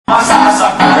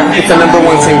It's a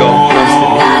 #1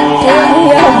 single.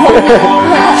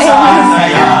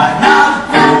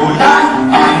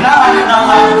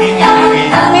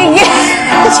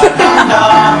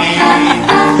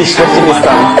 He's stretching his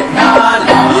tongue.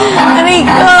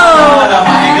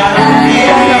 Rico!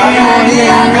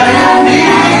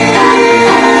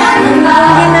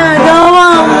 Ginagawa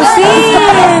mo,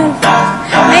 Sin!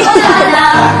 Ay,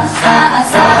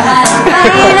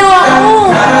 ano ako?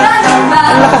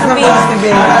 Ang lakas ng boss ni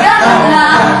Bella.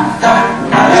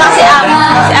 Saka si App na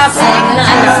ano.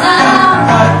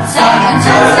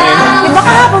 Di ba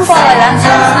kahapon pa wala?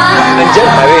 Nandiyan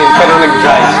pa rin, pero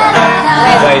nag-dry siya.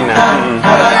 Dry na.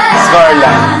 Scar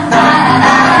lang.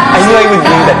 I knew I would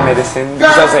bring that medicine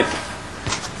because I was like,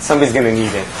 somebody's gonna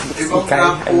need it. Ikay,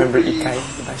 I remember Ikay.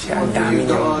 Diba siya? Ang dami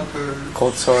niyang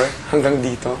cold sore hanggang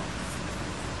dito.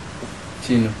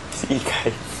 Sino? Si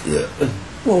Ikay.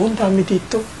 Oo, ang dami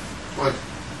dito. What?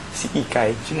 Si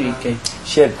Ikay. Sino Ikay?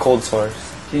 She had cold sores.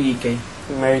 Sino Ikay?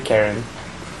 Mary Karen.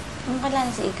 Ang kailan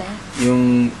si Ikay?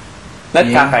 Yung... Not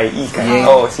Yeng? Kakay, Ikay.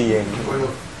 Oo, si Yeng.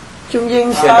 Yung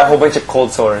Yeng She had a whole bunch of cold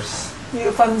sores.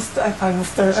 Yung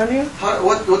Fangster. Ano yun?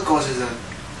 What causes that?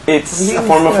 It's a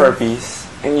form of herpes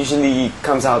and usually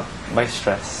comes out by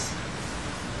stress.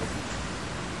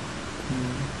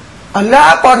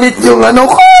 Ala, panit yung ano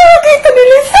ko! Kita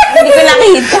nila sa... Hindi ko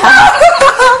nakita.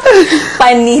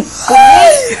 Panit ko.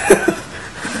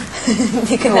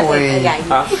 Hindi ko nakita, guys.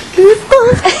 Huh?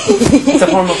 It's a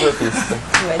form of herpes.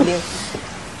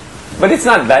 But it's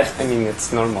not that. I mean,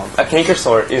 it's normal. A canker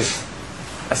sore is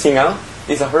a singal.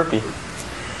 Is a herpes.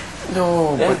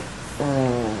 No, Yeah.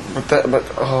 but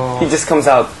oh. It just comes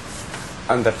out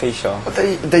on the facial. But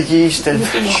the yeast and...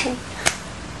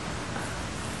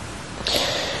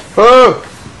 Oh!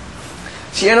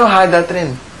 Si ano had that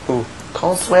rin? Who?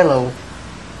 Consuelo.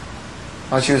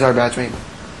 Oh, she was our batchmate.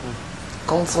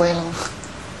 Consuelo.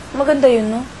 Maganda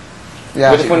yun, no?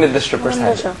 Yeah. What if one of the strippers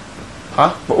Maganda had siya. it?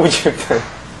 Huh? What would you have done?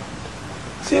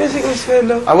 Sino si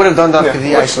Consuelo? I would have done that with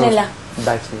the Watch eyes nila.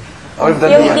 That's me. I would have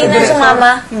done Yung the hindi na activity.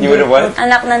 sumama. You would have what?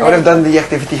 Anak na I would have done the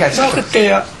activity eyes. Bakit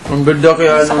kaya? Ang ganda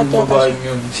kaya ng babaeng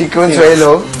yun. Si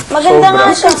Consuelo. Maganda nga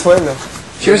siya. Consuelo.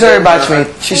 She was our batchmate.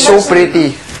 She's so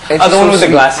pretty. And Oh, she's the one so with the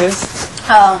sweet. glasses?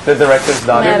 Oo. The director's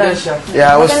daughter? Meron.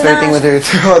 Yeah, I was Maganda flirting nga with her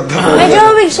throughout the whole Medyo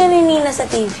wig siya ni Nina sa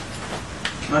TV.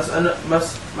 Mas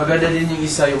maganda din yung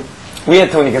isa yung... We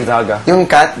had Tony Gonzaga. Yung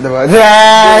cat, diba? We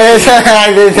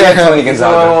had Tony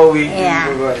Gonzaga. Yeah.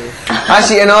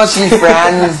 Si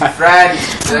Fran. Fran.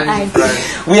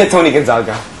 We had Tony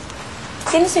Gonzaga.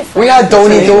 Sino si Fran? We had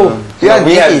Tony too. We had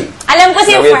we had- Vicky. Alam ko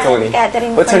si No, we had Fran. Tony.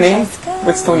 Catherine What's her name? Francesca.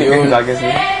 What's Tony Gonzaga's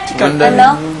name? Ano?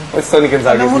 What's Tony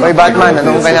Gonzaga's name? Oy, Batman,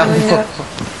 anong kailangan mo?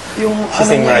 Yung She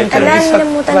sang right. Ala,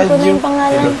 nilamutan ko na yung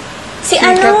pangalan. Si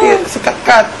ano? Si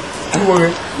Kat.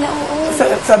 Na, oo.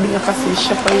 Sabi niya kasi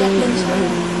siya pa yung...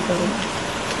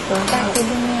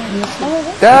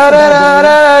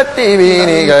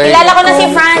 Kilala ko na si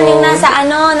Fran, yung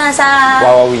nasa...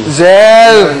 Wawawi.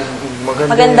 Zel!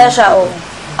 Maganda siya, oh.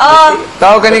 Oh,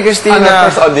 Tawag ka ni On the Christina.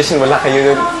 first audition, wala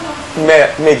kayo yun.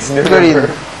 Megs, Florin. remember?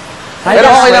 Pero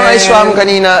okay lang ay swam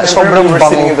kanina. Sobrang we were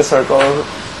sitting in bango. the circle.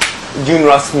 June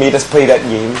Ross made us play that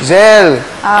game. Zel!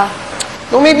 ah.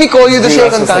 Don't make me call you the June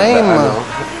Ross second was like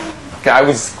time. Okay, I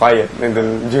was quiet, and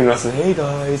then June Ross said, "Hey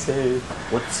guys, hey,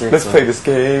 What circle? let's play this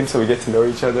game so we get to know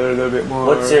each other a little bit more."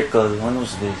 What circle? When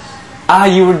was this? Ah,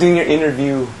 you were doing your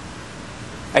interview.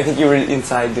 I think you were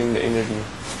inside doing the interview.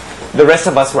 The rest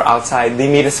of us were outside. They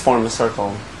made us form a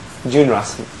circle. June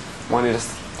Ross wanted us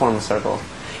to form a circle.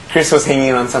 Chris was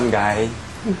hanging on some guy.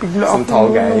 Bigla Some tall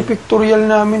guy. Yung pictorial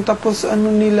namin, tapos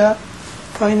nila,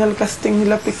 final casting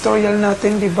nila, pictorial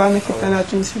natin, di ba? Nakita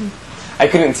natin sila. I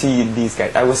couldn't see these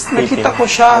guys. I was taping Nakita ko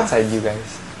siya. outside you guys.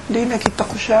 Hindi, nakita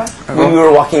ko siya. When we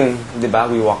were walking, diba?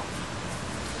 We walked.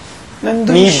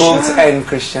 Nandun Me, siya. Bugs, and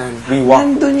Christian. We walked.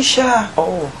 Nandun siya.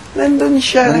 Oh. Nandun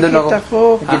siya. Nandun Nakita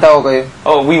ko. Nakita ko kayo.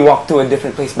 Oh, we walked to a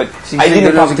different place, but I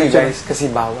didn't talk to you guys kasi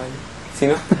bawal.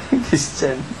 Sino?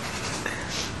 Christian.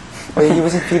 Oh, he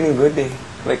wasn't feeling good eh.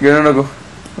 Like, Ganun ako.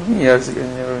 Ano nangyari sa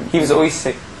kanya? he was always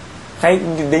sick. Kahit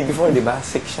the day before, diba?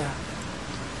 Sick siya.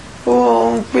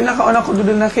 Oo, pinakauna ko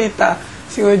doon nakita,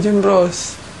 si Kuya Jun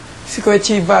Ross, si Kuya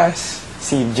Chivas,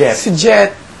 Si Jet. si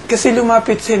Jet. Kasi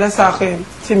lumapit sila sa akin.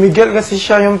 Si Miguel kasi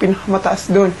siya yung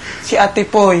pinakamataas doon. Si Ate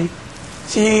Poy.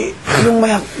 Yung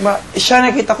siya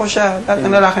nakita ko siya. Lahat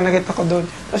ng lalaki nakita ko doon.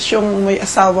 Tapos yung may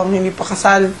asawang hindi pa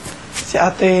kasal. Si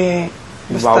Ate,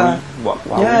 basta.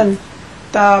 Wawi. Yan.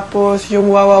 Tapos yung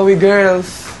Wawawi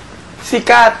Girls. Si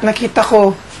Kat, nakita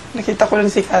ko. Nakita ko lang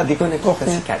si Kat. Hindi ko nakita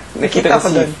Okay. si Kat. Nakita Nakita ko ko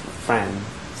si doon. Fran.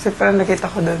 Si Fran nakita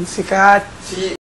ko doon. Si Kat. Si